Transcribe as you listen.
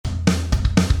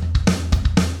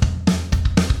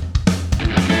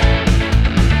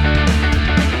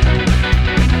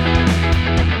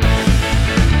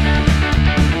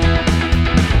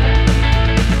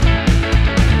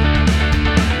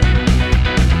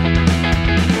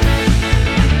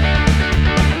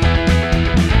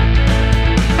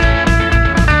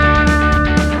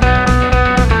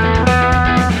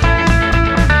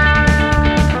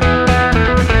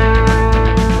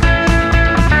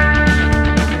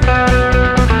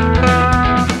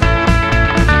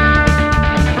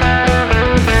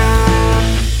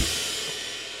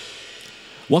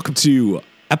Welcome to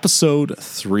episode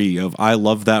 3 of I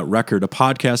Love That Record, a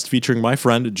podcast featuring my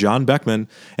friend John Beckman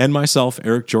and myself,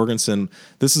 Eric Jorgensen.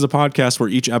 This is a podcast where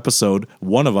each episode,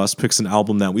 one of us picks an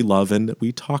album that we love and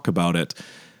we talk about it.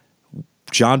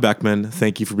 John Beckman,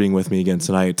 thank you for being with me again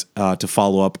tonight to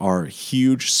follow up our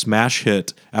huge smash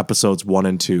hit episodes 1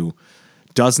 and 2.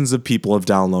 Dozens of people have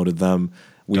downloaded them.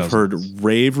 We've heard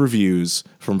rave reviews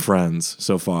from friends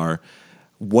so far.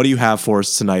 What do you have for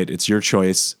us tonight? It's your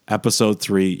choice. Episode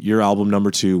 3, your album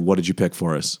number 2. What did you pick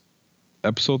for us?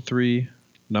 Episode 3,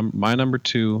 my number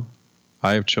 2,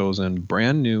 I have chosen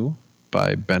Brand New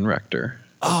by Ben Rector.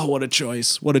 Oh, what a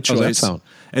choice. What a choice. How does that sound?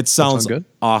 It sounds good?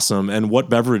 Awesome. And what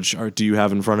beverage do you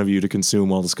have in front of you to consume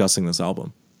while discussing this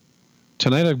album?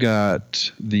 Tonight I've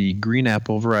got the green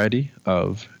apple variety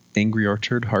of Angry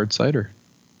Orchard Hard Cider.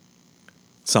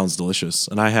 Sounds delicious.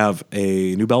 And I have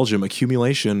a New Belgium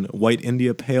Accumulation White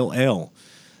India Pale Ale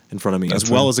in front of me,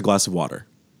 as well as a glass of water.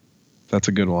 That's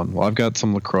a good one. Well, I've got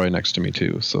some LaCroix next to me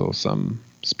too. So some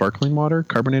sparkling water,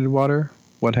 carbonated water,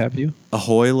 what have you.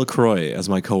 Ahoy LaCroix, as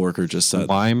my coworker just said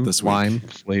this week. Lime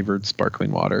flavored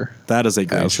sparkling water. That is a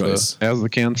great choice. As the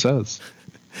can says.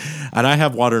 And I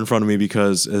have water in front of me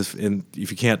because if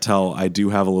you can't tell, I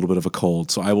do have a little bit of a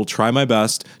cold. So I will try my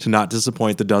best to not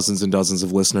disappoint the dozens and dozens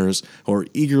of listeners who are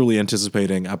eagerly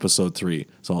anticipating episode 3.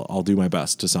 So I'll do my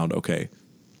best to sound okay.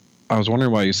 I was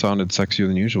wondering why you sounded sexier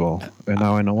than usual, and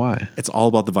now I know why. It's all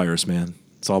about the virus, man.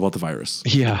 It's all about the virus.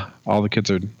 Yeah, all the kids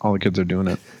are doing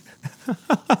it.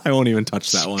 I won't even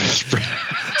touch that one.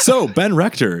 So, Ben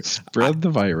Rector. Spread the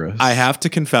virus. I have to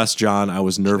confess, John, I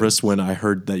was nervous when I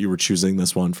heard that you were choosing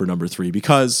this one for number 3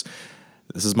 because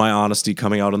this is my honesty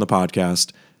coming out on the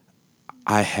podcast.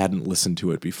 I hadn't listened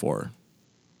to it before.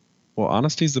 Well,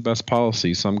 honesty is the best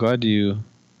policy, so I'm glad you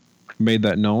made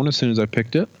that known as soon as I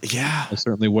picked it. Yeah. I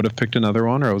certainly would have picked another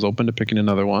one, or I was open to picking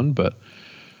another one, but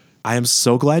I am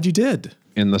so glad you did.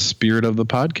 In the spirit of the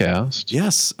podcast,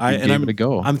 yes, I'm it a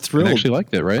go. I'm thrilled. I actually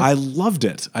liked it, right? I loved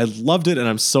it, and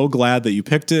I'm so glad that you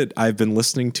picked it. I've been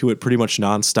listening to it pretty much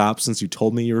nonstop since you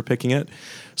told me you were picking it,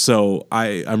 so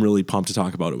I'm really pumped to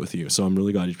talk about it with you. So I'm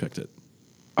really glad you picked it.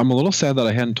 I'm a little sad that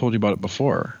I hadn't told you about it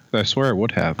before. I swear I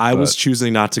would have. I was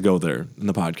choosing not to go there in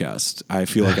the podcast. I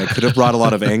feel like I could have brought a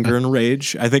lot of anger and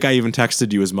rage. I think I even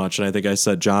texted you as much, and I think I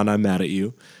said, John, I'm mad at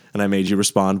you. And I made you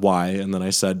respond why, and then I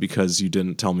said because you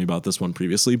didn't tell me about this one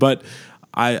previously. But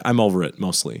I'm over it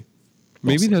mostly.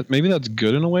 Maybe that's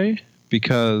good in a way,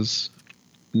 because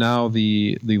now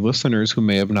the listeners who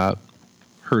may have not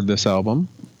heard this album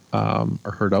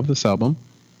or heard of this album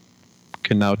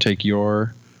can now take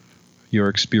your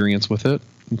experience with it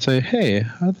and say, hey,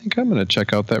 I think I'm going to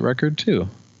check out that record too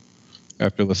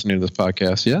after listening to this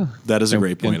podcast. Yeah, that is a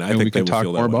great point. And I think we can talk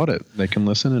more about it. They can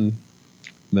listen and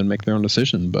then make their own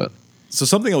decision. But so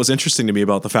something that was interesting to me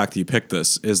about the fact that you picked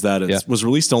this is that it was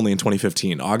released only in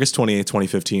 2015, August 28th,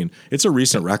 2015. It's a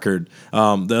recent record. The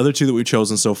other two that we've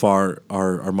chosen so far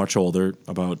are much older,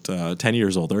 about 10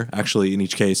 years older, actually, in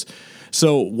each case.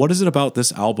 So what is it about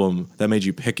this album that made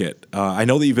you pick it? I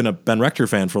know that you've been a Ben Rector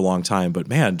fan for a long time, but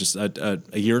man, just a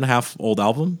year and a half old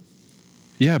album?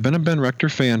 Yeah, I've been a Ben Rector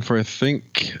fan for, I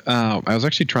think, I was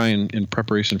actually trying in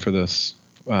preparation for this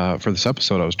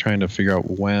episode, I was trying to figure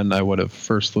out when I would have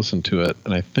first listened to it,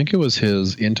 and I think it was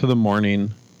his Into the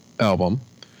Morning album,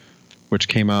 which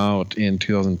came out in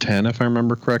 2010, if I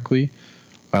remember correctly.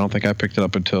 I don't think I picked it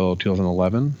up until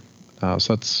 2011, so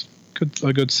that's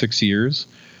a good 6 years.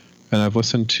 And I've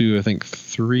listened to, I think,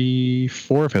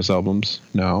 4 of his albums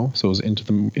now. So it was Into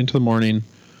the Morning,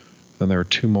 then there were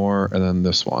 2 more, and then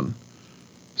this one.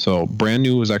 So Brand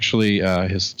New was actually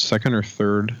his second or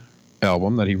third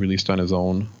album that he released on his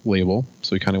own label.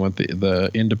 So he kind of went the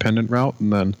independent route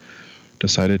and then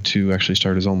decided to actually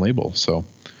start his own label. So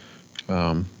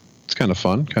it's kind of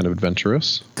fun, kind of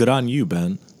adventurous. Good on you,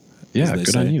 Ben. Yeah,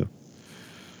 good on you.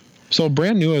 So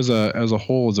Brand New as a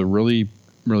whole is a really,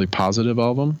 really positive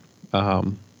album.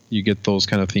 You get those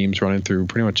kind of themes running through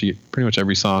pretty much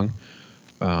every song.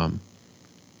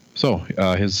 So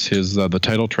his the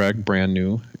title track "Brand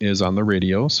New" is on the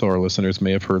radio, so our listeners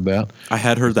may have heard that. I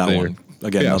had heard that one.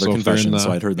 Again, another confession,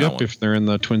 so I'd heard that one. If they're in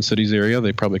the Twin Cities area,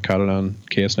 they probably caught it on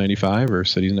KS95 or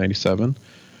Cities 97,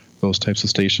 those types of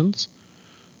stations.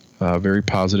 Very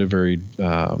positive, very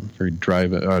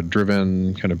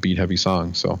driven, kind of beat-heavy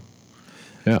song. So,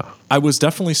 yeah. I was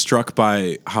definitely struck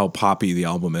by how poppy the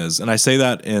album is, and I say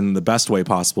that in the best way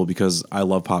possible because I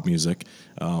love pop music.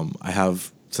 I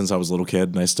have since I was a little kid,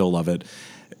 and I still love it.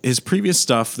 His previous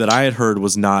stuff that I had heard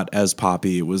was not as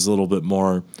poppy. It was a little bit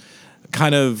more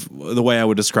kind of the way I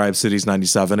would describe Cities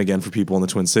 97, again, for people in the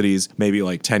Twin Cities, maybe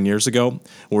like 10 years ago,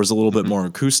 where it was a little bit more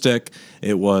acoustic.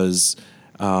 It was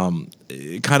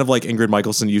kind of like Ingrid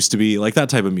Michaelson used to be, like that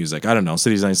type of music. I don't know.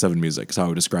 Cities 97 music is how I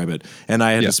would describe it. And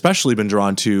I had especially been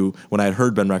drawn to, when I had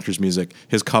heard Ben Rector's music,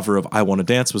 his cover of I Want to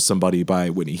Dance with Somebody by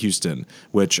Whitney Houston,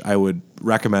 which I would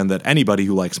recommend that anybody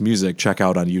who likes music check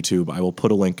out on YouTube. I will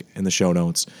put a link in the show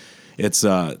notes. It's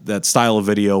that style of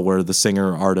video where the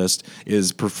singer artist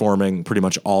is performing pretty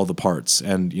much all the parts,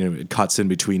 and it cuts in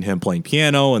between him playing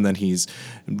piano, and then he's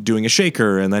doing a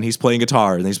shaker, and then he's playing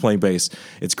guitar, and then he's playing bass.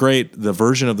 It's great. The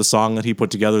version of the song that he put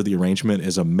together, the arrangement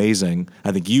is amazing.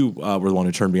 I think you were the one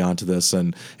who turned me on to this,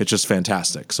 and it's just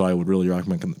fantastic. So I would really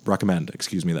recommend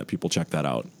that people check that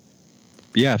out.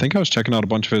 Yeah, I think I was checking out a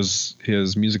bunch of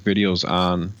his music videos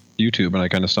on YouTube, and I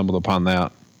kind of stumbled upon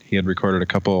that. He had recorded a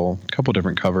couple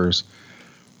different covers.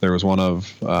 There was one of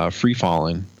 "Free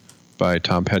Falling" by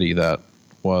Tom Petty that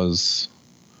was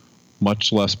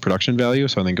much less production value,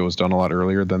 so I think it was done a lot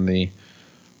earlier than the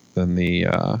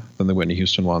Whitney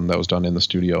Houston one that was done in the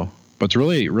studio. But it's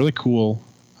really cool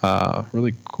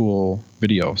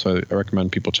video. So I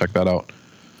recommend people check that out.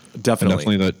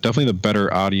 Definitely, and definitely the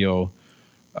better audio.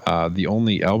 The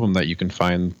only album that you can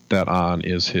find that on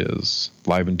is his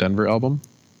Live in Denver album,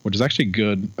 which is actually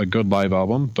a good live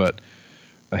album, but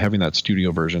having that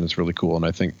studio version is really cool. And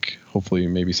I think hopefully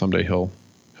maybe someday he'll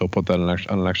put that on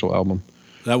an actual album.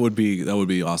 That would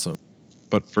be awesome.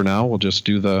 But for now, we'll just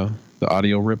do the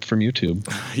audio rip from YouTube.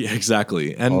 Yeah,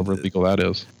 exactly. And however legal that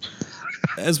is.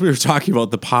 As we were talking about,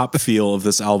 the pop feel of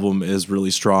this album is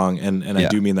really strong, and I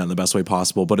do mean that in the best way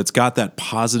possible, but it's got that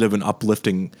positive and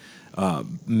uplifting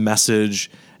message.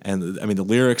 And I mean, the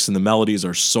lyrics and the melodies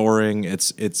are soaring.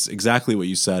 It's exactly what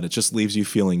you said. It just leaves you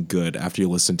feeling good after you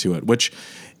listen to it, which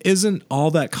isn't all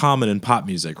that common in pop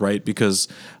music, right? Because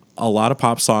a lot of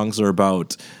pop songs are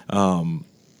about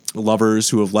lovers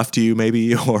who have left you,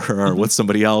 maybe, or are with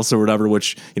somebody else or whatever,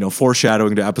 which,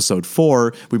 foreshadowing to episode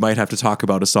 4, we might have to talk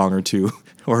about a song or two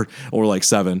or like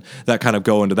 7 that kind of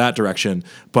go into that direction.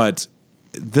 But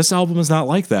this album is not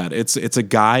like that. It's a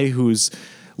guy who's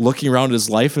looking around his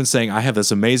life and saying, I have this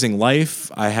amazing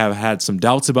life. I have had some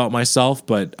doubts about myself,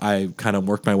 but I kind of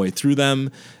worked my way through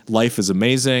them. Life is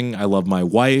amazing. I love my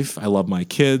wife. I love my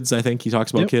kids. I think he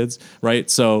talks about kids, right?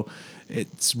 So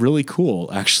it's really cool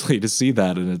actually to see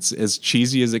that. And it's as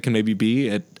cheesy as it can maybe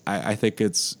be. I think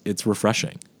it's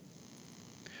refreshing.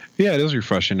 Yeah, it is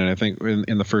refreshing. And I think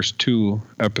in the first 2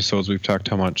 episodes, we've talked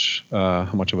how much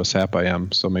of a sap I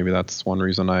am. So maybe that's one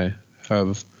reason I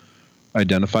have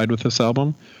identified with this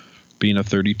album, being a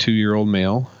 32-year-old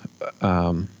male,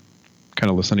 kind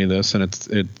of listening to this, and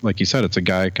it like you said, it's a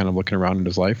guy kind of looking around in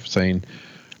his life saying,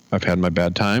 I've had my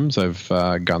bad times, I've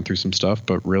gone through some stuff,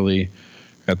 but really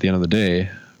at the end of the day,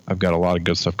 I've got a lot of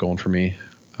good stuff going for me,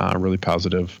 really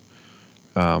positive,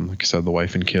 like I said, the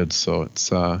wife and kids. So it's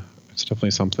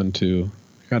definitely something to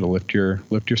kind of lift your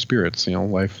spirits.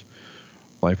 Life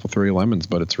will throw you lemons,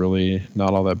 but it's really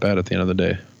not all that bad at the end of the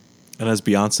day. And as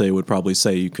Beyonce would probably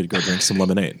say, you could go drink some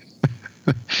lemonade.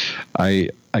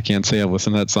 I can't say I've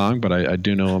listened to that song, but I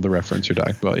do know the reference you're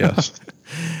talking about. Yes.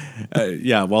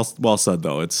 Yeah. Well said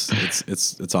though.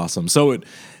 It's awesome. So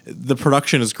the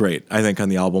production is great, I think, on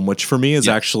the album, which for me is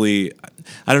actually,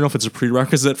 I don't know if it's a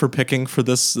prerequisite for picking for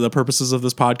the purposes of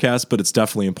this podcast, but it's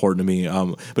definitely important to me.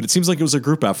 But it seems like it was a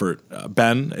group effort.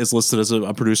 Ben is listed as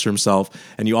a producer himself,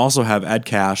 and you also have Ed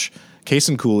Cash,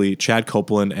 Kason Cooley, Chad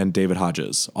Copeland, and David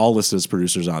Hodges, all listed as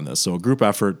producers on this. So a group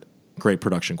effort, great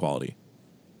production quality.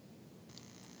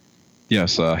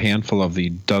 Yes, a handful of the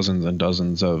dozens and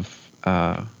dozens of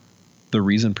the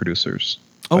Reason producers.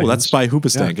 Oh, that's by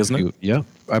Hoobastank, isn't it? Yeah,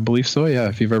 I believe so. Yeah,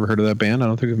 if you've ever heard of that band, I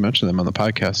don't think we've mentioned them on the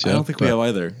podcast yet. I don't think we have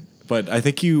either. But I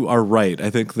think you are right. I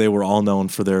think they were all known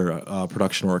for their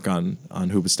production work on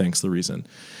Hoobastank's The Reason.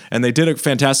 And they did a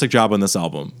fantastic job on this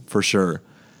album, for sure.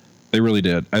 They really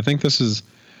did. I think this is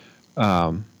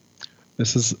a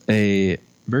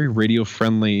very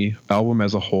radio-friendly album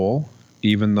as a whole,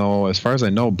 even though, as far as I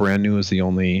know, Brand New is the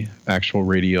only actual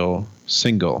radio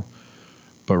single.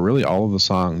 But really all of the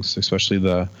songs, especially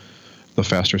the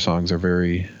faster songs, are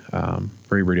very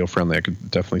radio friendly. I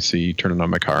could definitely see turning on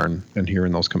my car and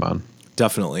hearing those come on.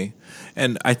 Definitely.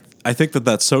 And I think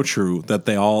that's so true that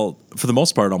they all, for the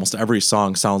most part, almost every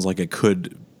song sounds like it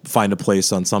could find a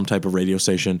place on some type of radio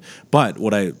station. But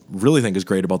what I really think is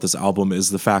great about this album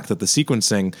is the fact that the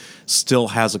sequencing still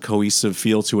has a cohesive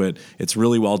feel to it. It's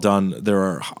really well done. There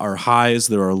are highs,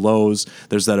 there are lows.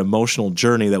 There's that emotional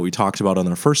journey that we talked about on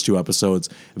our first 2 episodes,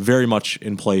 very much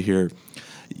in play here.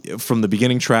 from the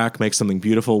beginning track, Make Something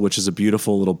Beautiful, which is a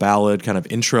beautiful little ballad kind of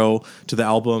intro to the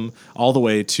album, all the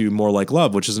way to More Like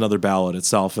Love, which is another ballad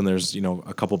itself. And there's,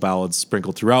 a couple ballads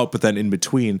sprinkled throughout, but then in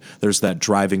between, there's that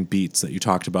driving beats that you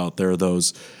talked about. There are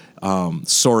those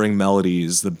soaring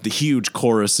melodies, the huge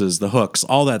choruses, the hooks,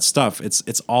 all that stuff.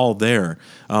 It's all there,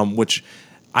 which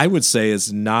I would say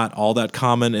is not all that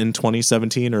common in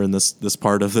 2017 or in this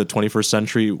part of the 21st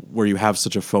century where you have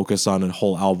such a focus on a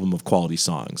whole album of quality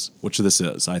songs, which this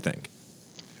is, I think.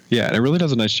 Yeah, and it really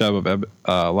does a nice job of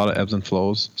a lot of ebbs and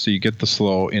flows. So you get the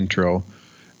slow intro,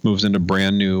 moves into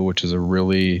Brand New, which is a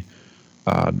really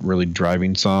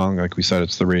driving song. Like we said,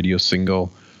 it's the radio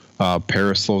single.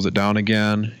 Paris slows it down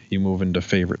again. You move into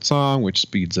Favorite Song, which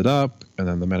speeds it up, and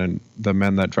then the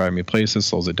men that drive me places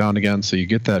slows it down again. So you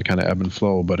get that kind of ebb and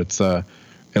flow, but it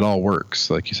all works.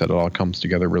 Like you said, it all comes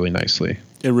together really nicely.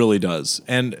 It really does.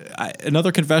 And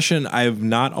another confession: I've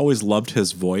not always loved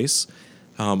his voice.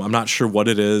 I'm not sure what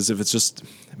it is. If it's just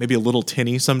maybe a little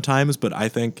tinny sometimes, but I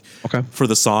think for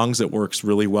the songs it works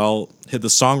really well. The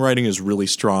songwriting is really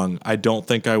strong. I don't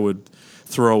think I would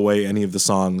throw away any of the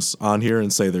songs on here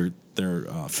and say they're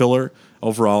filler.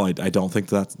 Overall, I don't think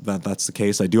that's the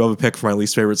case. I do have a pick for my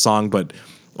least favorite song, but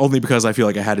only because I feel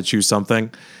like I had to choose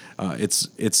something.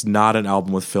 It's not an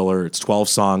album with filler. It's 12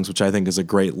 songs, which I think is a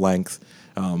great length.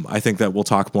 I think that we'll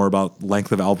talk more about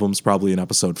length of albums probably in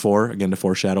episode 4, again to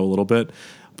foreshadow a little bit.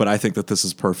 But I think that this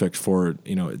is perfect for,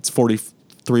 it's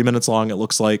 43 minutes long, it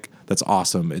looks like. That's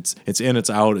awesome. It's in, it's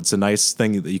out. It's a nice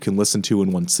thing that you can listen to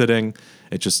in one sitting.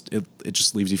 It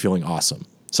just leaves you feeling awesome.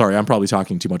 Sorry, I'm probably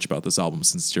talking too much about this album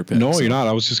since it's your pick. No, you're not.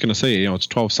 I was just going to say, it's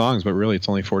 12 songs, but really it's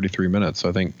only 43 minutes. So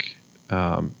I think,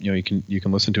 you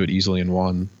can listen to it easily in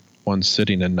one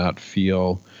sitting and not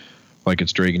feel like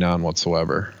it's dragging on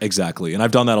whatsoever. Exactly. And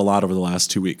I've done that a lot over the last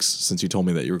 2 weeks since you told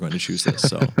me that you were going to choose this.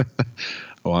 So,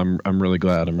 well, I'm really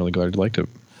glad. I'm really glad you liked it.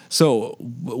 So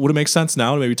would it make sense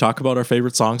now to maybe talk about our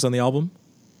favorite songs on the album?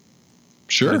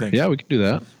 Sure. Yeah, we can do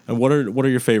that. And what are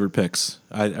your favorite picks?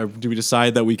 Do we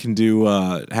decide that we can do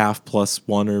half plus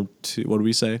 1 or 2? What do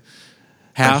we say?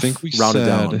 Half I think we rounded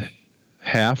said down.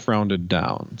 Half rounded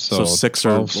down. So 6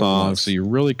 12 or songs. less. So you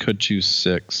really could choose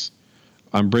 6.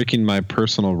 I'm breaking my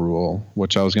personal rule,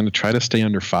 which I was going to try to stay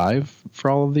under 5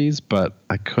 for all of these, but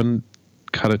I couldn't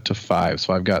cut it to 5.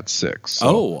 So I've got 6.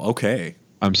 So okay.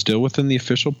 I'm still within the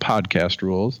official podcast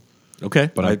rules.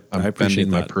 Okay, but I'm appreciate bending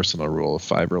that. my personal rule of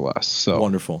 5 or less. So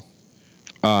wonderful.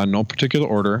 No particular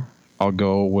order. I'll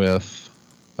go with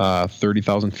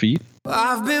 30,000 Feet.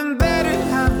 I've been better,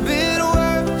 I've been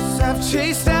worse. I've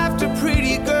chased after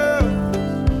pretty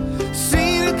girls,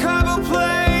 seen a couple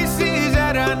places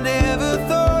that I never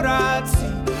thought I'd see.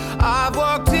 I've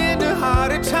walked into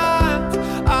harder times,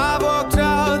 I've walked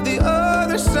out the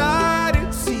other side.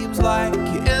 It seems like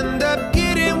you end up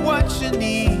getting what you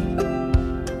need.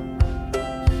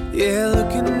 Yeah,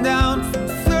 looking down from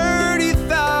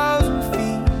 30,000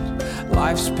 feet,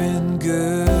 life's been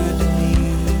good to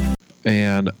me.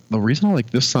 And the reason I like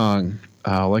this song,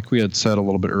 like we had said a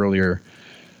little bit earlier,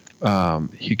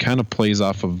 he kind of plays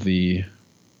off of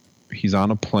he's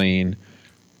on a plane,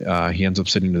 he ends up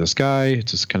sitting to the sky.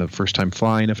 It's his kind of first time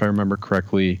flying, if I remember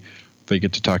correctly. They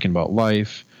get to talking about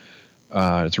life.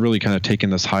 It's really kind of taking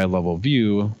this high level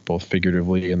view, both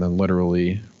figuratively and then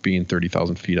literally being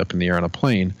 30,000 feet up in the air on a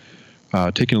plane,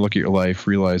 taking a look at your life,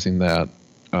 realizing that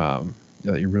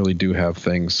you really do have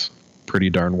things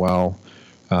pretty darn well.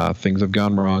 Things have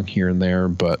gone wrong here and there,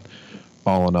 but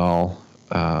all in all,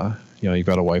 you've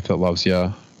got a wife that loves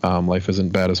you. Life isn't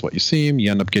bad as what you seem.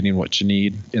 You end up getting what you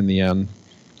need in the end.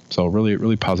 So really,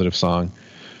 really positive song.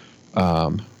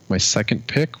 My second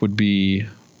pick would be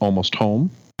Almost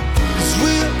Home.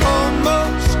 We're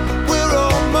almost home, but we're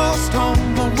almost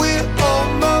home, but we're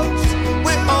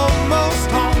almost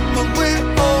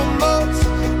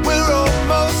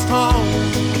home.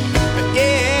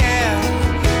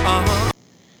 Yeah.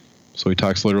 So he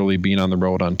talks literally being on the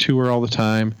road on tour all the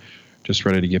time, just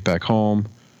ready to get back home,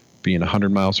 being 100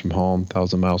 miles from home,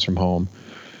 1,000 miles from home.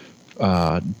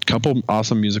 Couple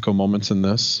awesome musical moments in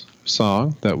this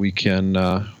song that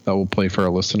we'll play for our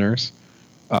listeners.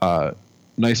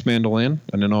 Nice mandolin.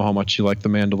 I don't know how much you like the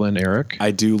mandolin, Eric.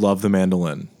 I do love the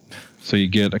mandolin. So you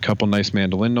get a couple nice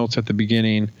mandolin notes at the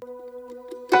beginning.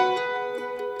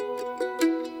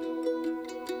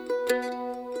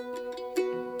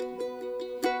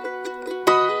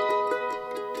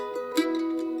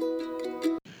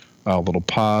 A little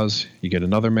pause. You get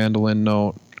another mandolin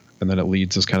note, and then it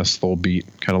leads this kind of slow beat,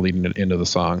 kind of leading it into the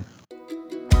song.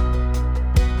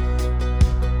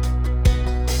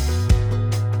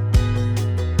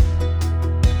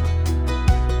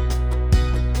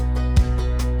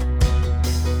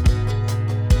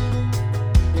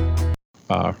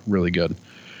 really good.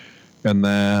 And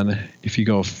then if you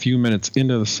go a few minutes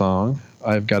into the song,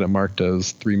 I've got it marked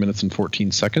as 3 minutes and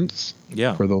 14 seconds.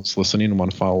 Yeah. For those listening and want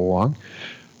to follow along.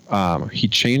 He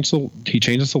changes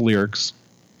the lyrics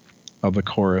of the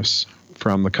chorus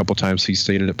from the couple times he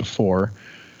stated it before.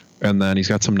 And then he's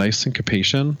got some nice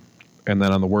syncopation. And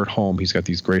then on the word home, he's got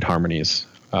these great harmonies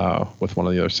with one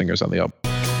of the other singers on the album.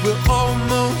 We're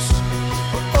almost home.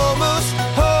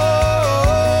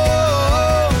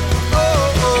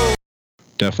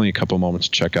 Definitely a couple moments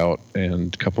to check out,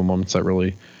 and a couple moments that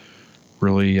really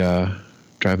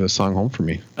drive this song home for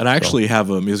me. And I actually have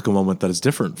a musical moment that is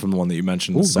different from the one that you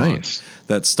mentioned in the song. Nice.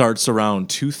 That starts around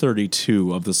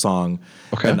 2:32 of the song.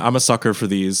 Okay. And I'm a sucker for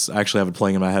these. I actually have it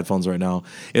playing in my headphones right now.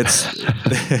 It's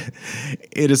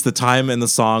it is the time in the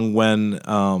song when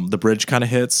the bridge kind of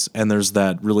hits, and there's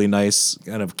that really nice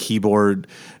kind of keyboard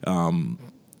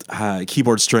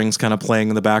strings kind of playing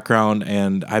in the background,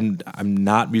 and I'm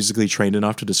not musically trained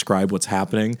enough to describe what's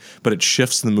happening, but it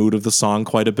shifts the mood of the song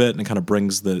quite a bit and kind of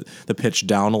brings the pitch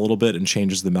down a little bit and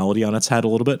changes the melody on its head a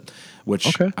little bit,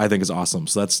 which I think is awesome.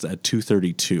 So that's at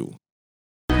 2:32.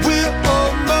 We're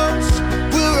almost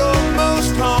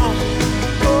home.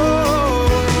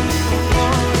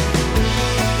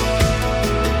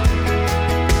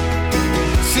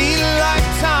 Seen a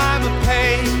lifetime of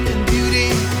pain and beauty.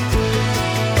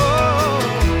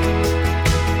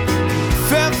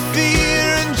 Felt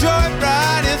fear and joy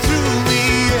riding through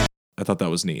me. I thought that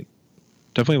was neat.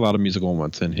 Definitely a lot of musical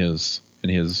moments in his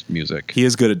music. He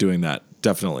is good at doing that.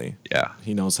 Definitely. Yeah.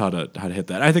 He knows how to hit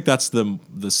that. I think that's the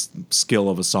skill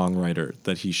of a songwriter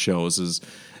that he shows, is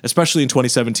especially in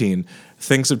 2017,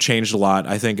 things have changed a lot.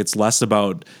 I think it's less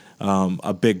about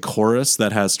a big chorus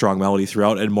that has strong melody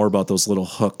throughout and more about those little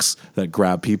hooks that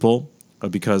grab people,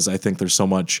 because I think there's so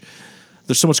much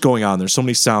going on. There's so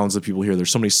many sounds that people hear. There's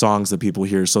so many songs that people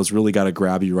hear. So it's really got to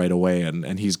grab you right away.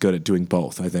 And he's good at doing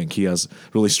both. I think he has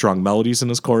really strong melodies in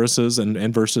his choruses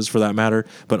and verses for that matter,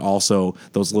 but also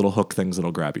those little hook things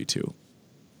that'll grab you too.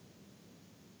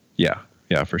 Yeah,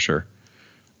 for sure.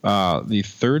 The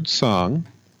third song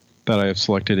that I have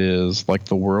selected is Like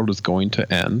the World is Going to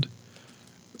End.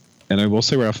 And I will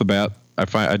say right off the bat, I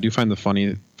find it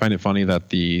funny that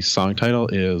the song title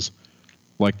is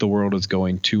Like the World is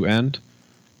Going to End.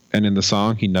 And in the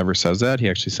song, he never says that. He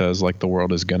actually says, like the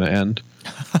world is going to end.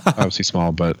 Obviously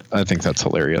small, but I think that's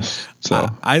hilarious. So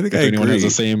I think if anyone agree.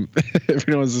 has if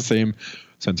anyone has the same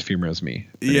sense of humor as me.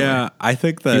 Anyway, Yeah, I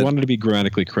think that he wanted to be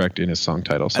grammatically correct in his song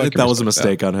title. So I think that was a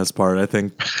mistake on his part. I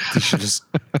think he should just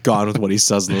gone with what he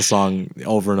says in the song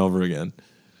over and over again.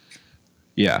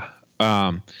 Yeah.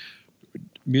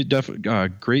 Definitely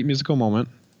great musical moment.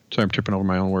 Sorry, I'm tripping over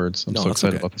my own words. I'm so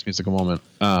excited about this musical moment.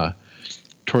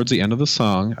 Towards the end of the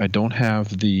song, I don't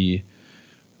have the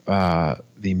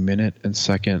minute and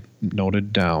second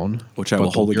noted down, Which I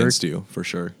will hold against you for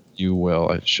sure. You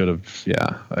will. I should have.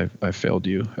 Yeah, I failed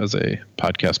you as a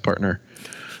podcast partner.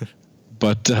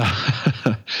 But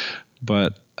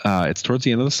it's towards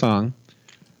the end of the song.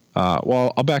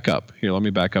 Well, I'll back up here. Let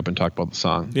me back up and talk about the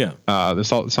song. Yeah. The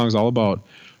song's all about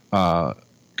kind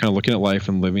of looking at life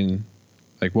and living.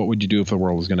 Like, what would you do if the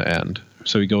world was going to end?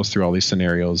 So he goes through all these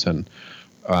scenarios, and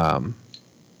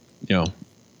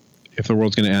if the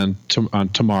world's going to end on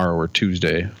tomorrow or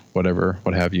Tuesday, what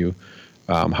have you,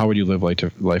 how would you live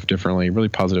life differently? Really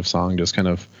positive song. Just kind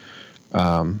of,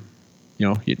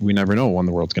 we never know when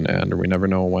the world's going to end, or we never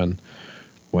know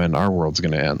when our world's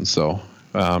going to end. So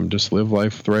just live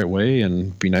life the right way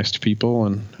and be nice to people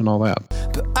and all that.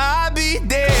 But I'd be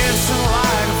dancing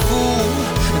like a fool,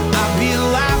 and I'd be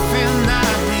laughing,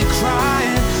 I'd be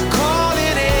crying,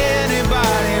 calling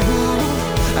anybody who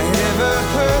I ever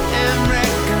hurt and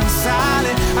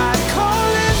reconciling. I'd call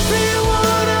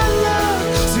everyone I love,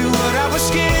 see what I was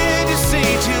scared to say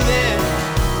to them.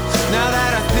 Now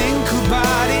that I think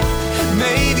about it,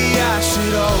 maybe I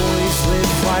should always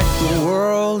live like the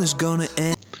world is gonna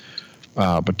end.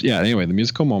 But yeah, anyway, the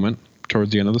musical moment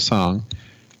towards the end of the song,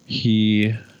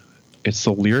 it's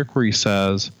the lyric where he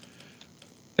says,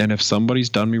 and if somebody's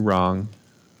done me wrong,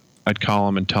 I'd call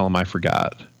him and tell him I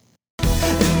forgot.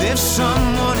 And if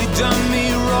someone had done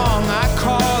me wrong, I'd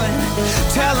call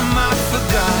and tell him I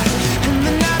forgot. And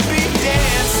then I'd be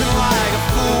dancing like a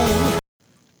fool.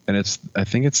 And I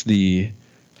think it's the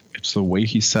way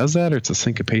he says that, or it's a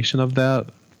syncopation of that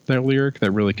lyric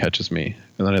that really catches me.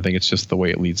 And then I think it's just the way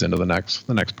it leads into the next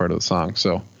part of the song.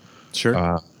 So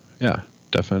Sure. Yeah,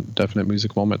 definite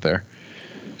music moment there.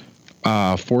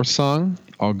 Fourth song,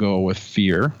 I'll go with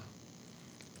Fear.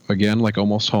 Again, like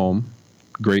Almost Home.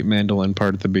 Great mandolin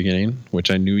part at the beginning,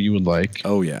 which I knew you would like.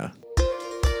 Oh, yeah.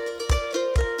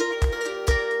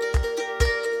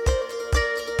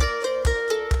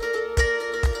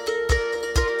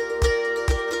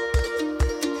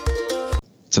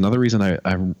 It's another reason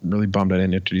I'm really bummed I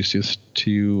didn't introduce this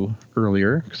to you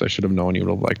earlier, because I should have known you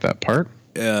would have liked that part.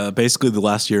 Basically, the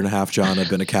last year and a half, John, have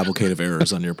been a cavalcade of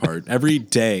errors on your part. Every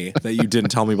day that you didn't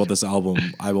tell me about this album,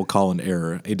 I will call an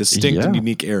error, a distinct and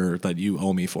unique error that you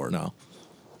owe me for now.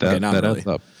 That really. adds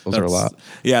up. Those are a lot.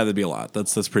 Yeah, that'd be a lot.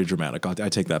 That's pretty dramatic. I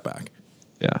take that back.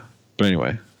 Yeah. But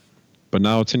anyway,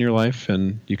 now it's in your life,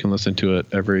 and you can listen to it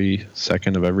every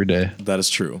second of every day. That is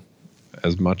true.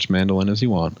 As much mandolin as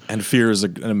you want. And Fear is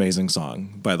an amazing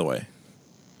song, by the way.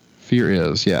 Fear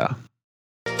is, yeah.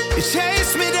 You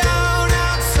chased me down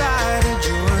outside of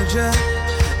Georgia.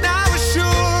 Now I was sure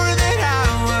that I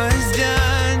was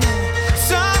done.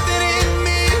 Something in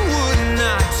me would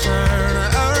not turn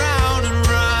around and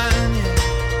run.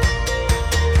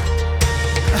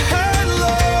 I heard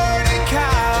Lord in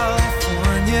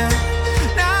California.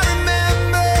 Now I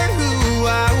remembered who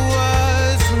I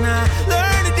was when I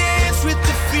learned to dance with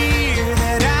the fear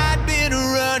that I'd been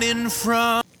running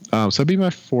from. So that'd be my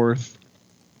fourth.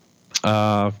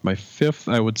 My fifth,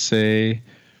 I would say,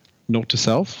 Note to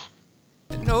Self.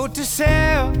 Note to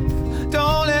self,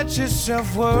 don't let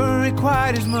yourself worry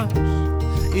quite as much.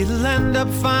 It'll end up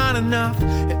fine enough.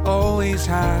 It always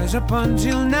has up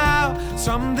until now.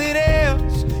 Something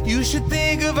else, you should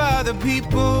think of other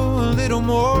people a little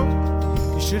more.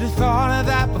 You should have thought of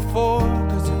that before.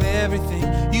 Cause of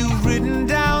everything you've written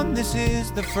down, this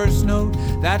is the first note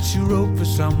that you wrote for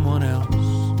someone else.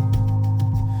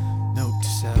 Note to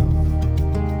self.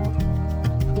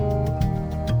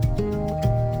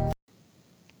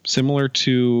 Similar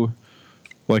to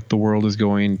like the world is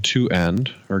going to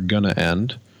end or gonna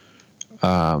end.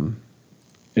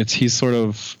 He's sort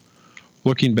of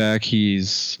looking back.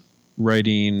 He's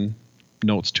writing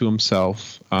notes to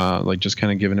himself, like just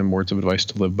kind of giving him words of advice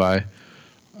to live by.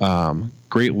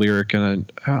 Great lyric,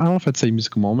 and I don't know if I'd say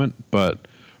musical moment, but I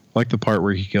like the part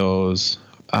where he goes,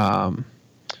 talking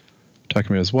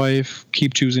to his wife,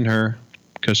 keep choosing her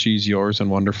because she's yours and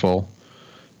wonderful.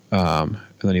 And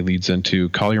then he leads into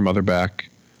call your mother back.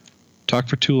 Talk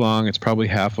for too long. It's probably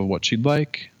half of what she'd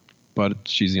like, but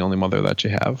she's the only mother that you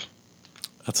have.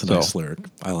 That's a nice lyric.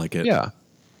 I like it. Yeah.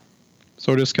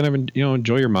 So just kind of,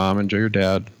 enjoy your mom, enjoy your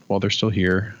dad while they're still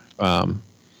here. Not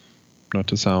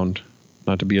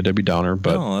to be a Debbie Downer,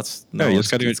 but you just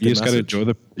got to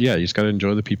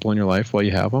enjoy the people in your life while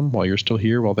you have them, while you're still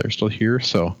here, while they're still here.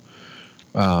 So,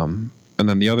 and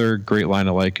then the other great line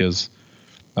I like is,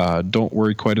 don't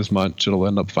worry quite as much. It'll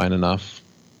end up fine enough.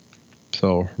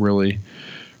 So really,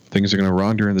 things are going to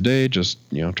wrong during the day. Just,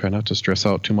 try not to stress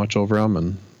out too much over them.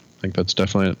 And I think that's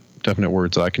definite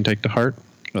words that I can take to heart.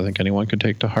 I think anyone can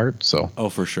take to heart. So, oh,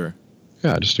 for sure.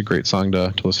 Yeah. Just a great song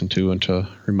to listen to and to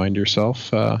remind yourself,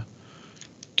 to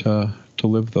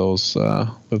live those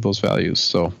values.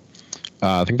 So,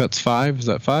 I think that's 5. Is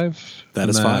that 5? That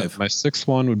is 5. My sixth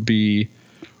one would be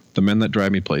The Men That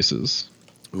Drive Me Places.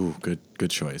 Ooh, good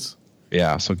choice.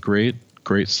 Yeah, so great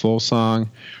slow song.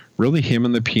 Really him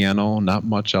and the piano, not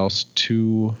much else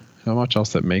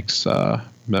that makes up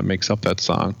that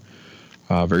song.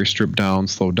 Very stripped down,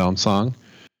 slowed down song.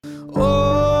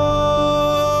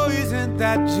 Oh, isn't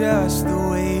that just the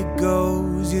way it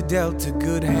goes? You're dealt a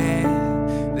good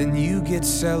hand, then you get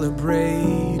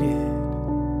celebrated.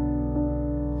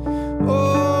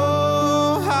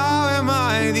 Oh, how am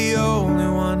I the only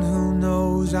one who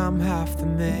knows I'm half the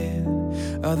man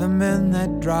of the men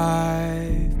that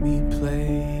drive me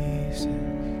places?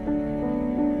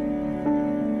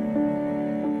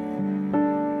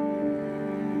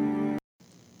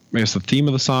 I guess the theme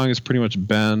of the song has pretty much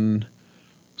been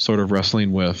sort of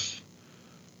wrestling with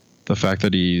the fact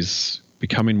that he's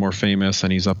becoming more famous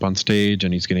and he's up on stage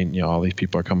and he's getting, all these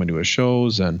people are coming to his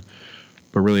shows, but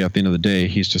really at the end of the day,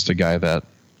 he's just a guy that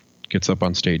gets up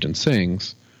on stage and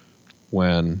sings,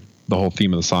 when the whole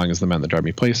theme of the song is the men that drive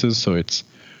me places. So it's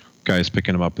guys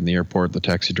picking him up in the airport, the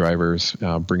taxi drivers,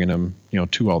 bringing him,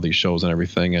 to all these shows and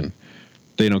everything. And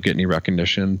they don't get any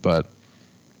recognition, but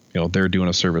they're doing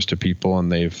a service to people,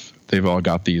 and they've all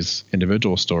got these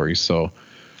individual stories. So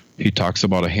he talks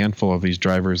about a handful of these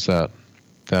drivers that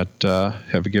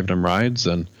have given him rides,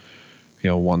 and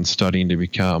one studying to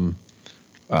become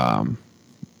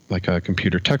like a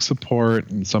computer tech support,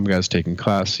 and some guys taking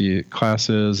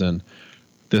classes, and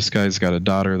this guy's got a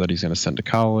daughter that he's going to send to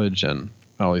college, and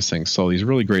all these things. So these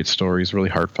really great stories, really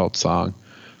heartfelt song.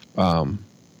 So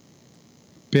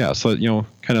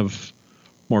kind of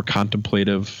more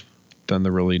contemplative than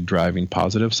the really driving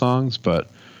positive songs, but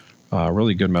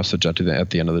really good message at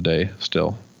the end of the day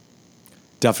still.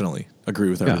 Definitely agree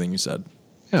with everything you said.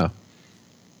 Yeah.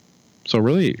 So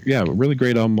really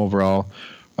great album overall.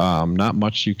 Not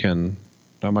much you can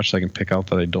not much I can pick out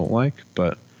that I don't like.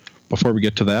 But before we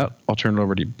get to that, I'll turn it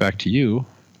over back to you,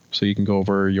 so you can go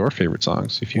over your favorite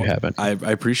songs if you haven't. I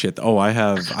appreciate that. Oh, I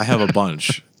have a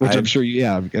bunch. Which I'm sure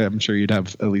you'd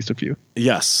have at least a few.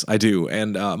 Yes, I do.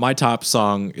 And my top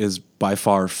song is by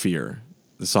far "Fear,"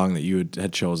 the song that you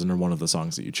had chosen, or one of the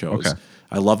songs that you chose. Okay.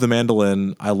 I love the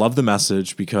mandolin. I love the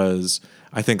message, because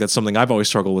I think that's something I've always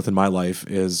struggled with in my life,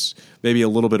 is maybe a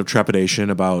little bit of trepidation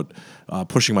about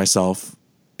pushing myself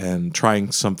and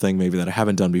trying something maybe that I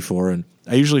haven't done before. And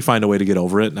I usually find a way to get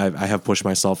over it. And I have pushed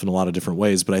myself in a lot of different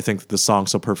ways, but I think that the song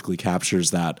so perfectly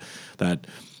captures that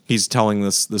he's telling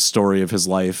this story of his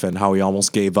life and how he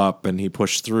almost gave up and he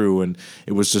pushed through. And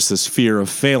it was just this fear of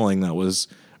failing that was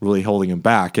really holding him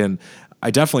back. And I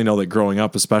definitely know that growing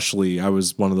up, especially, I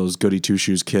was one of those goody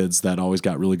two-shoes kids that always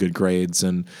got really good grades.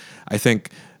 And I think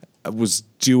I was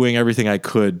doing everything I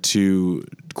could to,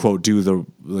 quote, do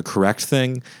the correct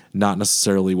thing, not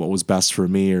necessarily what was best for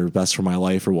me or best for my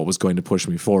life or what was going to push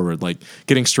me forward. Like,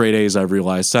 getting straight A's, I've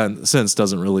realized since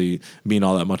doesn't really mean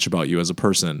all that much about you as a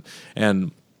person.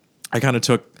 And I kind of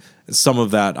took some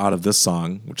of that out of this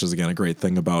song, which is, again, a great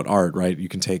thing about art, right? You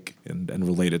can take and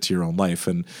relate it to your own life.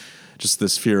 And just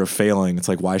this fear of failing, it's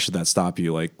like, why should that stop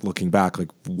you? Like, looking back, like,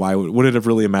 why would it have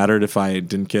really mattered if I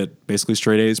didn't get basically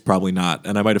straight A's? Probably not.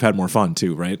 And I might have had more fun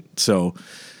too, right? So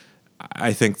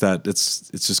I think that it's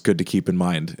just good to keep in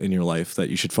mind in your life that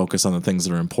you should focus on the things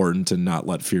that are important and not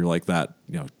let fear like that,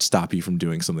 stop you from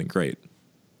doing something great.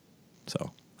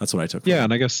 So that's what I took. Yeah.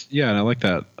 And I guess, and I like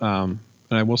that. And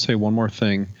I will say one more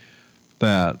thing,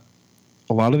 that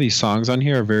a lot of these songs on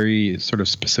here are very sort of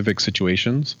specific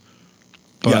situations.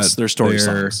 But yes, they're story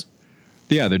songs.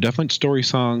 Yeah, they're definitely story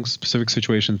songs, specific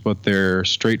situations, but they're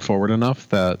straightforward enough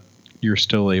that you're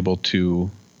still able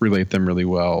to relate them really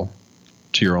well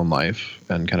to your own life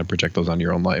and kind of project those on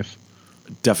your own life.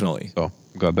 Definitely. So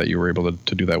I'm glad that you were able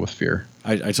to do that with Fear.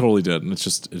 I totally did, and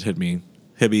it hit me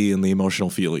in the emotional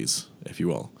feelies, if you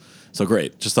will. So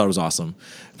great. Just thought it was awesome.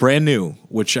 Brand New,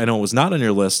 which I know was not on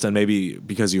your list, and maybe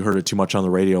because you heard it too much on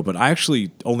the radio, but I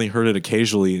actually only heard it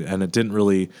occasionally, and it didn't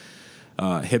really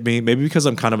hit me. Maybe because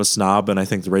I'm kind of a snob and I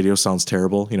think the radio sounds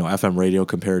terrible. FM radio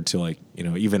compared to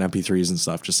even MP3s and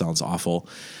stuff just sounds awful.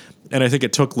 And I think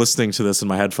it took listening to this in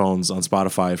my headphones on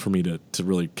Spotify for me to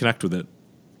really connect with it.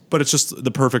 But it's just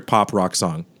the perfect pop rock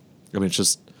song. I mean,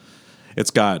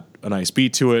 it's got a nice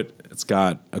beat to it. It's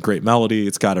got a great melody.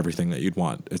 It's got everything that you'd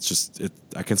want.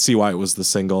 I can see why it was the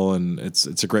single, and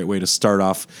it's a great way to start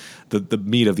off the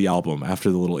meat of the album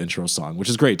after the little intro song, which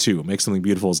is great too. Make Something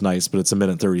Beautiful is nice, but it's a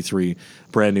minute 33.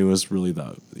 Brand New is really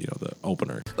the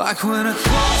opener. Like when I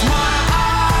close my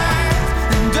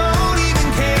eyes and don't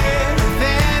even care if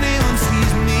anyone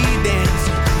sees me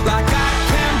dancing. Like I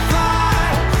can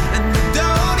fly and I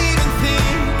don't even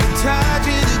think of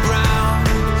touching the ground.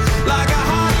 Like a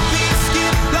heartbeat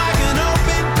skip, like an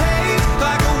open page,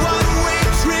 like a one-way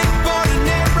trip on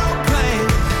an aeroplane.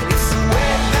 It's the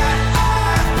way that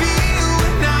I feel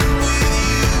when I'm with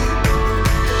you.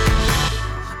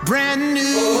 Brand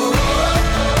new.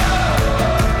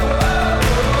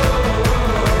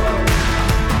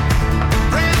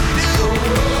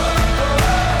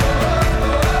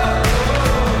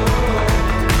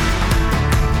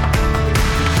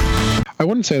 I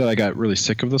wouldn't say that I got really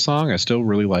sick of the song. I still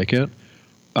really like it.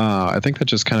 I think that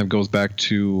just kind of goes back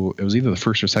to, it was either the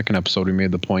first or second episode we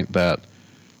made the point that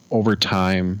over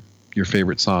time your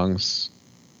favorite songs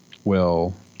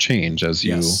will change as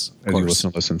you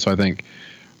listen. So I think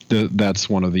that's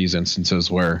one of these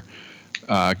instances where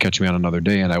Catch Me on Another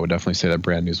Day, and I would definitely say that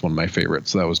Brand New is one of my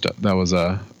favorites. So that was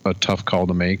a tough call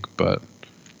to make, but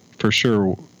for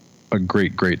sure a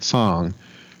great song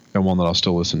and one that I'll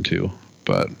still listen to.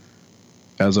 But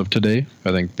as of today,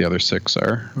 I think the other 6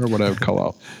 are what I would call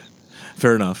out.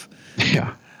 Fair enough.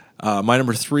 Yeah. My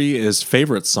number 3 is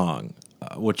Favorite Song,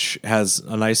 which has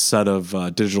a nice set of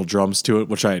digital drums to it,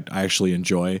 which I actually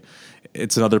enjoy.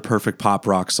 It's another perfect pop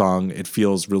rock song. It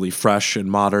feels really fresh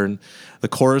and modern. The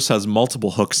chorus has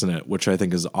multiple hooks in it, which I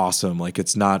think is awesome. Like,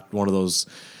 it's not one of those...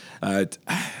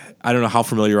 I don't know how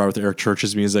familiar you are with Eric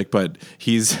Church's music, but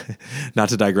he's, not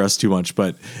to digress too much,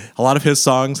 but a lot of his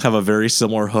songs have a very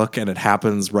similar hook, and it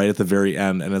happens right at the very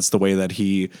end, and it's the way that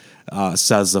he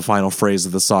says the final phrase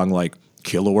of the song, like,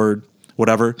 kill a word,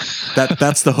 whatever.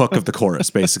 That's the hook of the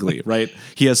chorus, basically, right?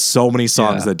 He has so many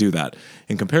songs that do that.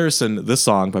 In comparison, this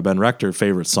song by Ben Rector,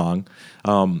 Favorite Song,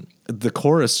 the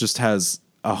chorus just has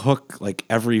a hook like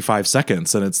every 5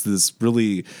 seconds, and it's this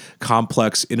really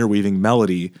complex interweaving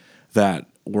melody that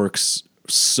works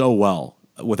so well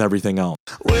with everything else.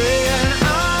 When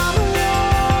I'm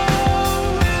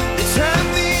alone, you turn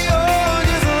me on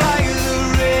just like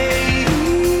the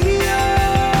rain.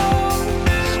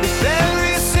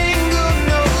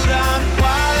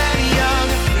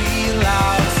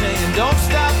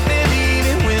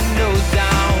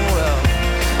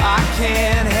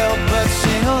 can't help but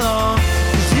sing along.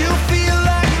 'Cause you feel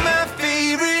like my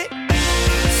favorite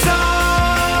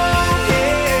song,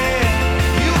 yeah.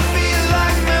 You feel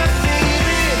like my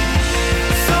favorite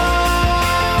song.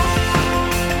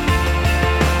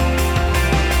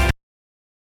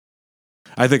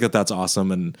 I think that that's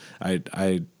awesome, and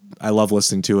I love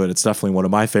listening to it. It's definitely one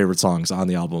of my favorite songs on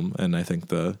the album, and I think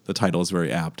the title is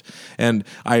very apt. And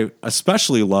I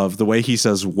especially love the way he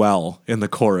says "well" in the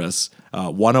chorus.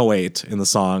 108 in the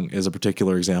song is a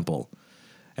particular example,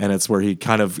 and it's where he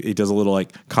does a little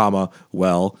like comma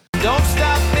 "well." Don't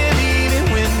stop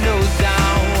leaving windows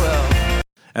down, well.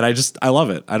 And I love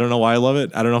it. I don't know why I love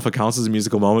it. I don't know if it counts as a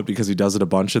musical moment because he does it a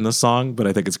bunch in this song, but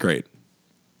I think it's great.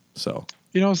 So.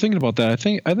 I was thinking about that. I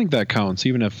think that counts,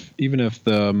 even if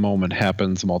the moment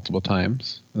happens multiple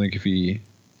times. I think if you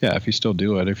still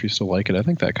do it, if you still like it, I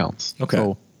think that counts. Okay,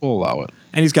 so we'll allow it.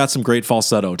 And he's got some great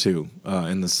falsetto too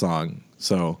in this song.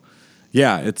 So,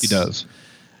 yeah, he does.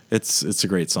 It's a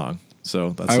great song.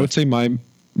 So I would say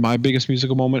my biggest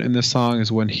musical moment in this song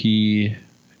is when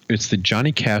it's the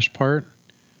Johnny Cash part.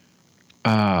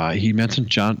 He mentioned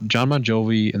John Bon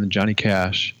Jovi and the Johnny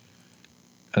Cash.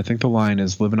 I think the line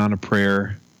is living on a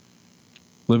prayer,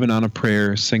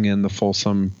 singing the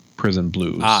Folsom Prison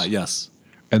Blues. Ah, yes.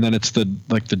 And then it's the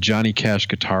Johnny Cash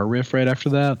guitar riff right after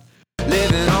that.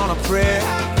 Living on a prayer,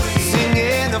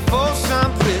 singing the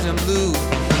Folsom Prison Blues.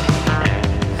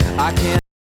 I can't.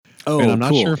 Oh, and I'm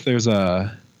not sure if there's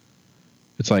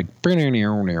it's like,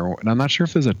 and I'm not sure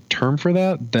if there's a term for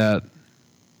that.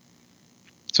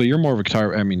 So you're more of a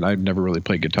guitar. I mean, I've never really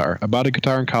played guitar. I bought a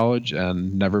guitar in college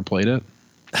and never played it.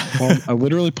 Well, I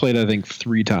literally played, I think,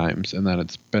 3 times, and then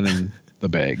it's been in the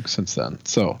bag since then.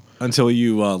 So until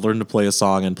you learn to play a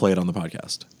song and play it on the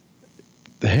podcast.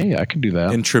 Hey, I could do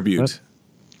that in tribute.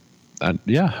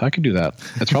 Yeah, I could do that.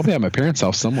 It's probably at my parents'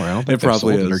 house somewhere. I don't think they've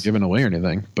sold it or given away or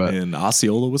anything. But in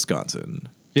Osceola, Wisconsin.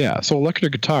 Yeah, so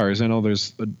electric guitars. I know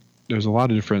there's a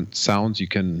lot of different sounds you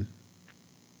can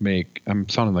make. I'm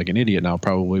sounding like an idiot now,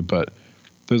 probably, but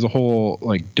there's a whole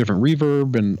like different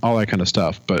reverb and all that kind of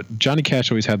stuff. But Johnny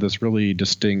Cash always had this really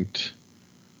distinct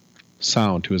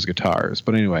sound to his guitars.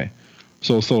 But anyway,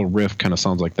 so this little riff kind of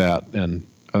sounds like that, and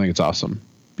I think it's awesome.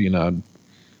 Being I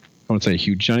wouldn't say a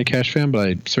huge Johnny Cash fan, but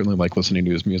I certainly like listening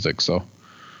to his music. So it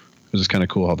was just kind of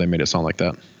cool how they made it sound like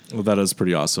that. Well, that is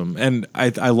pretty awesome. And I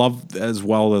love as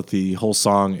well that the whole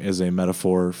song is a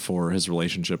metaphor for his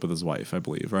relationship with his wife, I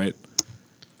believe, right?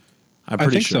 I'm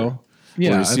pretty sure. So.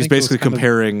 Yeah, he's basically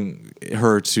comparing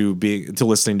her to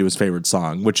listening to his favorite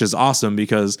song, which is awesome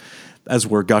because as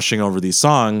we're gushing over these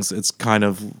songs, it's kind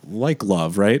of like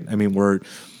love, right? I mean, we're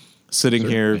sitting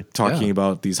here talking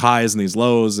about these highs and these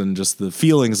lows and just the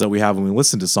feelings that we have when we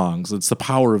listen to songs. It's the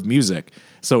power of music.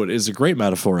 So it is a great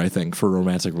metaphor, I think, for a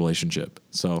romantic relationship.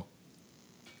 So,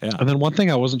 yeah. And then one thing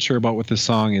I wasn't sure about with this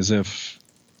song is if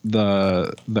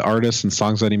the artists and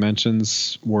songs that he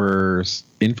mentions were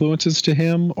influences to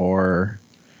him or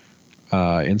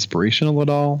inspirational at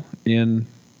all in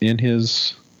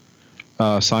his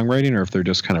songwriting, or if they're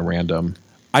just kind of random.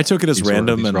 I took it as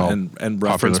random and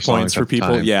reference points for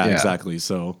people. Yeah, exactly.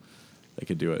 So they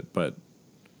could do it, but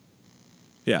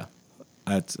yeah,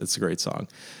 it's a great song.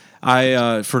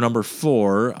 For number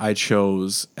 4, I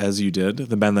chose As You Did,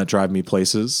 The Men That Drive Me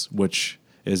Places, which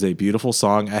is a beautiful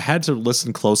song. I had to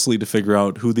listen closely to figure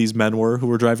out who these men were who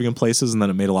were driving in places, and then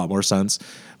it made a lot more sense.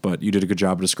 But you did a good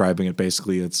job of describing it.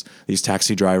 Basically, it's these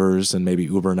taxi drivers and maybe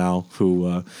Uber now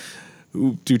who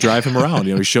do drive him around.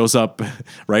 He shows up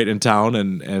right in town,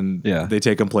 and they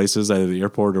take him places, either the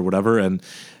airport or whatever, and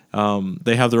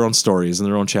they have their own stories and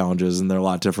their own challenges, and they're a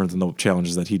lot different than the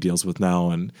challenges that he deals with now.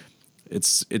 And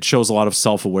it shows a lot of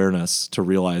self-awareness to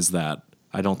realize that.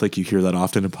 I don't think you hear that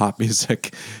often in pop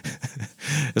music,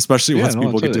 especially once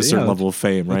people get to a certain level of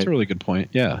fame, right? That's a really good point.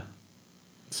 Yeah.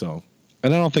 So,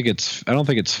 and I don't think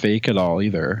it's fake at all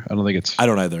either. I don't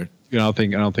either. I don't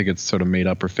think it's sort of made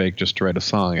up or fake just to write a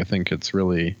song. I think it's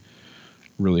really,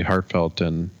 really heartfelt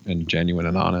and genuine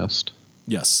and honest.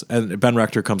 Yes, and Ben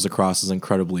Rector comes across as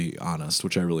incredibly honest,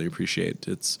 which I really appreciate.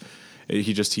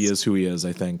 He is who he is,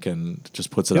 I think, and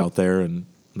just puts it out there, and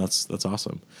that's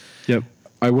awesome. Yep.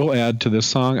 I will add to this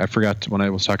song, I forgot when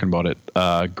I was talking about it,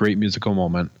 great musical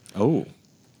moment. Oh.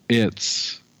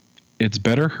 It's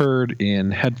better heard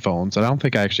in headphones. I don't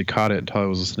think I actually caught it until I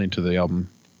was listening to the album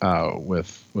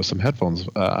with some headphones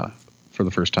for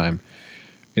the first time.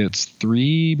 It's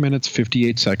 3 minutes,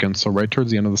 58 seconds, so right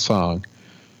towards the end of the song.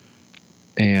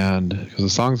 And because the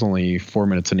song's only 4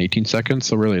 minutes and 18 seconds,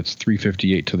 so really it's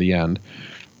 3:58 to the end.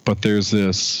 But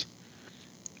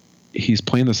he's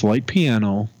playing this light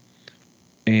piano,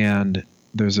 and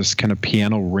there's this kind of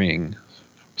piano ring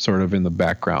sort of in the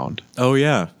background. Oh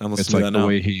yeah, I'm listening It's to like that the now.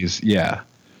 way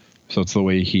so it's the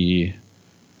way he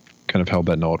kind of held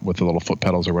that note with the little foot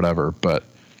pedals or whatever, but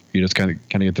you just kind of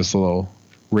get this little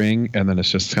ring, and then it's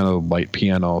just kind of light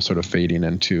piano sort of fading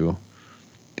into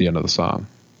the end of the song.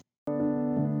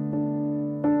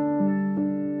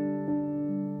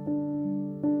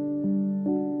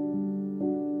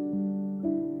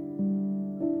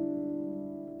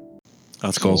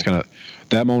 That's So cool. it's kind of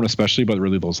that moment especially, but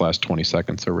really those last 20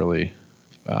 seconds are really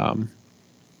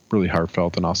really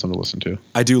heartfelt and awesome to listen to.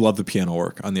 I do love the piano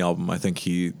work on the album. I think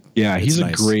he's It's a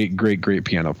nice. great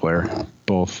piano player,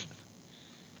 both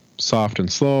soft and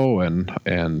slow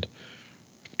and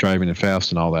driving and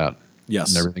fast and all that.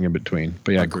 Yes. And everything in between.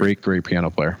 But yeah, Agreed. great piano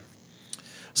player.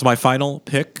 So my final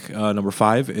pick, number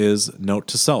 5, is Note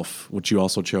to Self, which you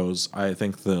also chose. I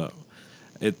think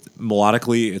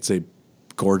melodically, it's a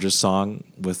gorgeous song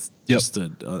with just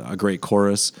a great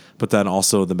chorus, but then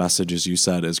also the message, as you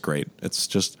said, is great. It's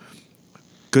just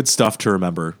good stuff to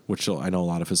remember, which I know a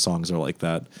lot of his songs are like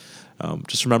that.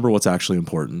 Just remember what's actually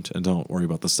important and don't worry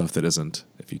about the stuff that isn't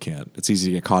if you can't. It's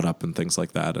easy to get caught up in things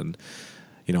like that, and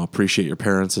appreciate your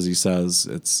parents, as he says.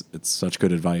 It's such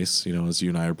good advice. As you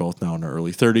and I are both now in our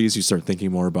early 30s, you start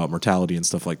thinking more about mortality and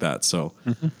stuff like that. So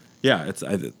yeah,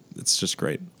 it's just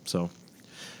great. So,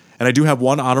 and I do have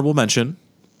one honorable mention.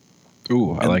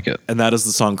 Ooh, I like it. And that is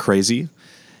the song Crazy.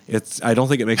 I don't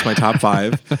think it makes my top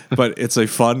 5, but it's a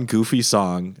fun, goofy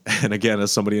song. And again,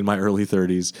 as somebody in my early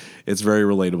 30s, it's very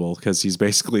relatable because he's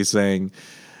basically saying,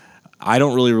 I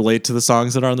don't really relate to the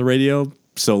songs that are on the radio,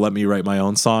 so let me write my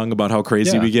own song about how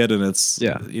crazy we get. And it's,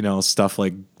 stuff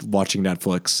like watching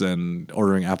Netflix and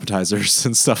ordering appetizers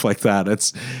and stuff like that.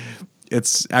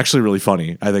 It's actually really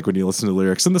funny, I think, when you listen to the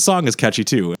lyrics. And the song is catchy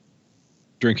too.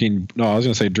 Drinking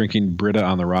Brita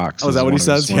on the rocks. Oh, is that what he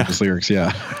says? One of his lyrics,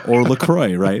 yeah. Or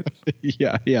LaCroix, right?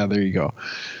 yeah, there you go.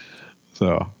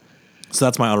 So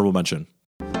that's my honorable mention.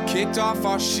 Kicked off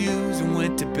our shoes and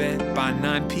went to bed by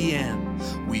 9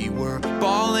 p.m. We were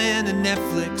balling and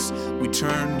Netflix. We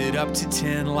turned it up to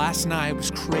 10. Last night was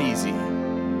crazy. I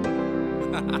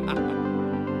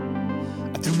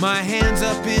threw my hands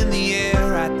up in the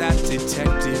air at that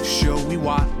detective show we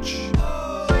watch.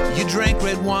 You drank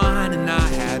red wine and I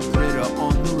had Brita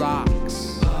on the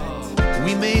rocks.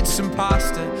 We made some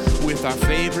pasta with our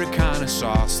favorite kind of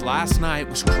sauce. Last night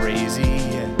was crazy,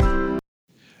 yeah.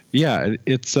 Yeah,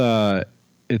 it's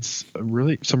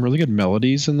really some really good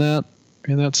melodies in that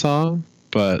song,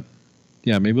 but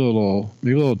yeah, maybe a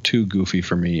little too goofy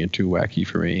for me and too wacky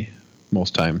for me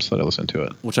most times that I listen to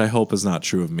it. Which I hope is not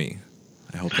true of me.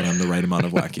 I hope that I'm the right amount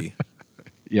of wacky.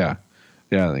 Yeah,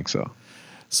 I think so.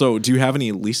 So, do you have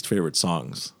any least favorite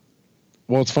songs?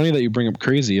 Well, it's funny that you bring up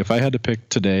Crazy. If I had to pick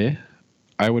today,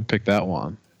 I would pick that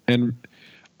one. And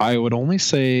I would only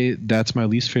say that's my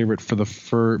least favorite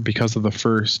because of the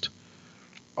first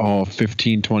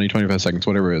 15, 20, 25 seconds,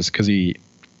 whatever it is, because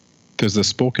there's the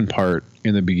spoken part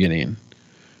in the beginning.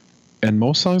 And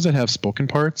most songs that have spoken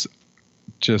parts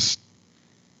just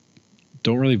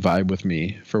don't really vibe with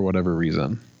me for whatever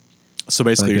reason. So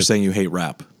basically, you're saying you hate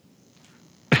rap.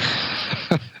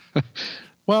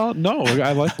 Well, no,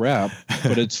 I like rap,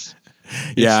 but it's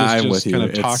I'm with just you. kind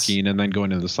of talking and then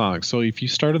going into the song. So if you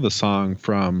started the song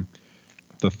from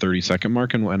the 30-second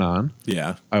mark and went on,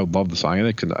 I would love the song.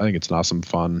 I think it's an awesome,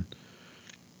 fun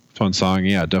song.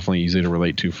 Yeah, definitely easy to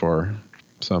relate to for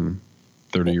some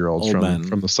 30-year-olds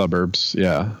from the suburbs.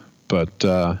 Yeah, but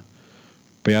yeah,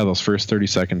 those first 30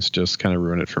 seconds just kind of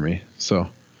ruin it for me. So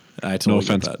I totally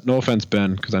get that. No offense,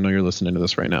 Ben, because I know you're listening to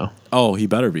this right now. Oh, he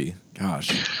better be.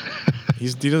 Gosh, he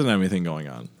doesn't have anything going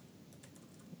on.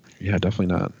 Yeah,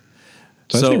 definitely not.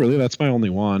 So I'd say really that's my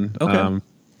only one. Okay.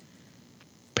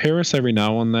 Paris every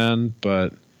now and then,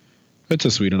 but it's a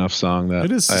sweet enough song that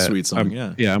it is a sweet song.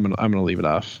 I'm gonna leave it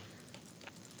off.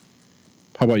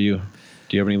 How about you?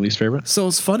 Do you have any least favorite? So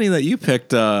it's funny that you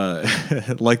picked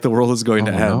Like the World Is Going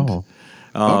to End. No.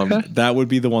 Okay. That would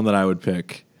be the one that I would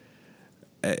pick.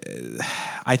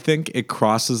 I think it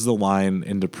crosses the line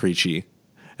into preachy.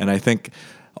 And I think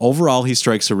overall he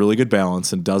strikes a really good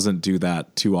balance and doesn't do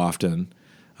that too often.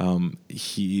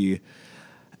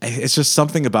 It's just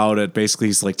something about it. Basically,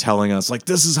 he's like telling us like,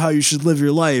 this is how you should live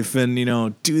your life and,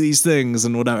 do these things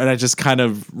and whatever. And I just kind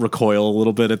of recoil a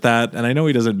little bit at that. And I know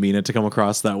he doesn't mean it to come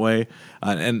across that way.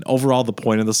 And overall, the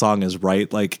point of the song is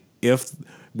right. Like if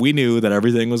we knew that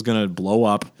everything was going to blow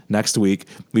up next week,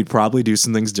 we'd probably do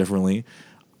some things differently.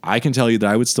 I can tell you that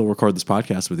I would still record this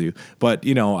podcast with you, but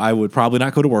I would probably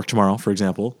not go to work tomorrow, for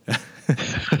example.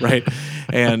 Right.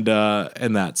 And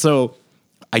that. So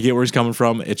I get where he's coming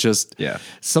from. It's just Yeah.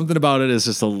 something about it is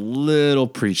just a little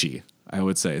preachy. I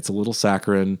would say it's a little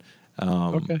saccharine.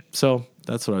 Okay. So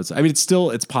that's what I would say. I mean,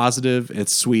 it's positive,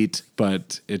 it's sweet,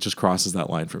 but it just crosses that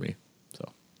line for me.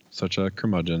 So Such a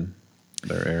curmudgeon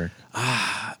there, Eric.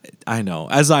 I know,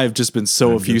 as I've just been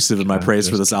so I'm effusive just- in my I'm praise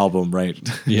for just- this album, right?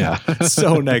 Yeah.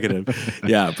 So negative.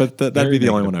 Yeah, but that'd Very be the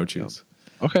only one negative. I would choose.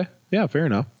 Okay. Yeah, fair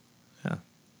enough. Yeah.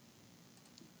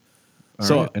 All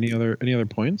So- right. Any other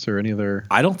points or any other?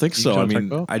 I don't think You so. I wanna talk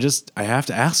mean, about? I have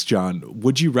to ask John,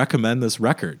 would you recommend this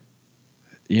record?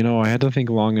 You know, I had to think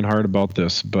long and hard about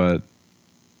this, but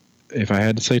if I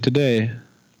had to say today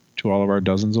to all of our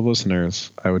dozens of listeners,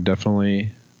 I would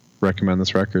definitely recommend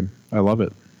this record. I love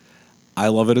it. I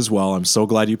love it as well. I'm so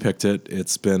glad you picked it.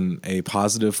 It's been a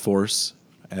positive force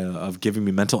of giving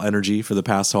me mental energy for the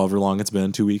past however long it's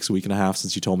been, 2 weeks, a week and a half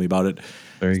since you told me about it.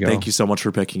 There you go. Thank you so much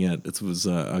for picking it. It was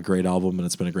a great album, and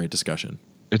it's been a great discussion.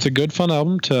 It's a good, fun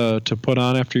album to put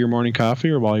on after your morning coffee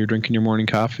or while you're drinking your morning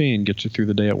coffee and get you through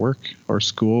the day at work or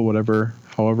school, whatever,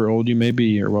 however old you may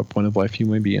be or what point of life you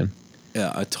may be in.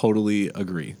 Yeah, I totally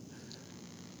agree.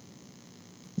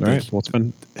 All right. Well,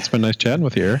 it's been nice chatting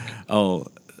with you, Eric. Oh,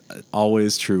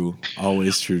 always true,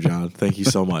 John. Thank you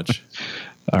so much.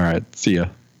 All right. See ya.